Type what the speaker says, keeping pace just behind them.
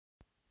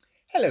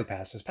Hello,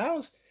 Pastors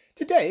Pals.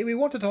 Today we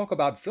want to talk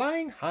about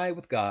flying high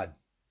with God.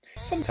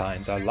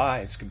 Sometimes our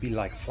lives can be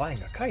like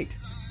flying a kite.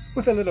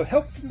 With a little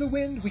help from the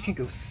wind, we can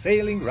go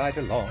sailing right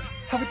along.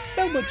 How it's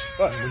so much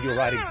fun when you're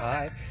riding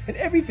high and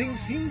everything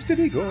seems to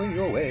be going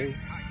your way.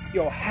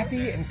 You're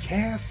happy and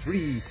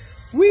carefree.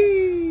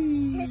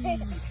 Whee!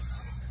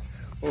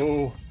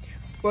 Oh,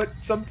 but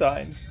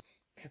sometimes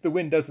the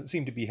wind doesn't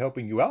seem to be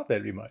helping you out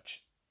very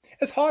much.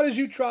 As hard as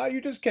you try,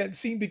 you just can't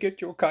seem to get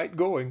your kite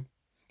going.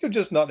 You're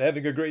just not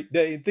having a great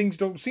day, and things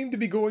don't seem to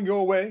be going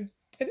your way,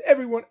 and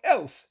everyone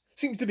else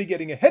seems to be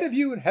getting ahead of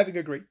you and having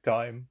a great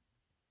time.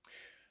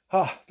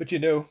 But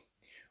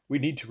we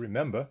need to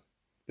remember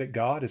that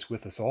God is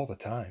with us all the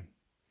time.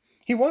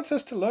 He wants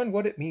us to learn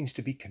what it means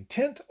to be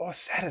content or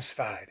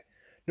satisfied,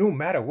 no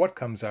matter what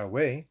comes our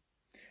way.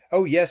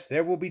 Oh yes,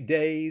 there will be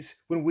days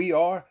when we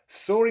are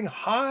soaring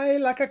high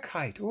like a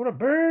kite or a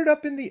bird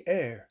up in the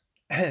air.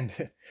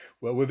 And,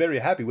 well, we're very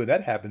happy when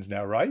that happens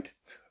now, right?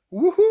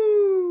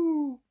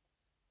 Woohoo!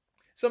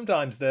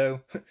 Sometimes,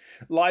 though,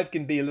 life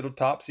can be a little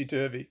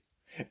topsy-turvy,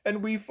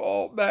 and we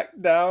fall back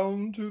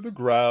down to the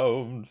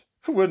ground.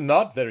 We're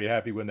not very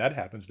happy when that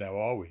happens now,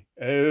 are we?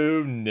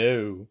 Oh,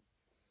 no.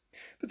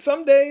 But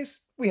some days,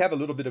 we have a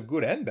little bit of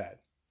good and bad.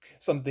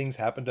 Some things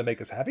happen to make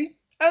us happy,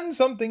 and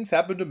some things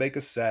happen to make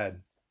us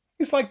sad.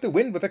 It's like the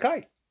wind with a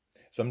kite.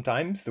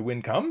 Sometimes the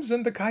wind comes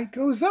and the kite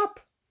goes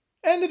up,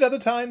 and at other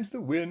times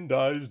the wind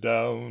dies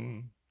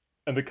down,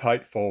 and the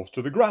kite falls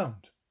to the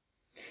ground.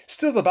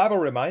 Still, the Bible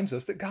reminds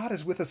us that God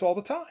is with us all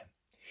the time.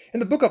 In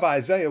the book of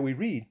Isaiah we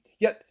read,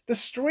 "Yet the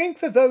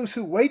strength of those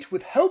who wait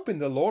with hope in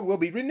the Lord will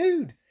be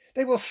renewed.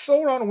 They will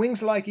soar on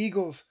wings like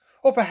eagles,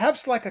 or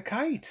perhaps like a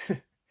kite.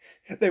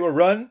 They will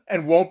run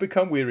and won't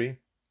become weary.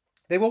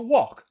 They will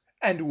walk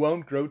and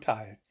won't grow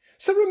tired."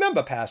 So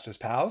remember, Pastors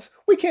Pals,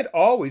 we can't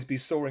always be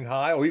soaring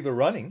high or even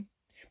running.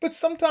 But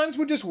sometimes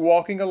we're just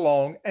walking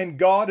along, and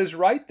God is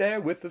right there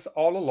with us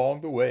all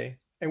along the way.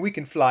 And we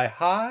can fly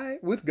high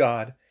with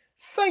God.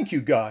 Thank you,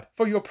 God,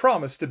 for your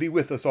promise to be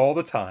with us all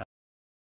the time.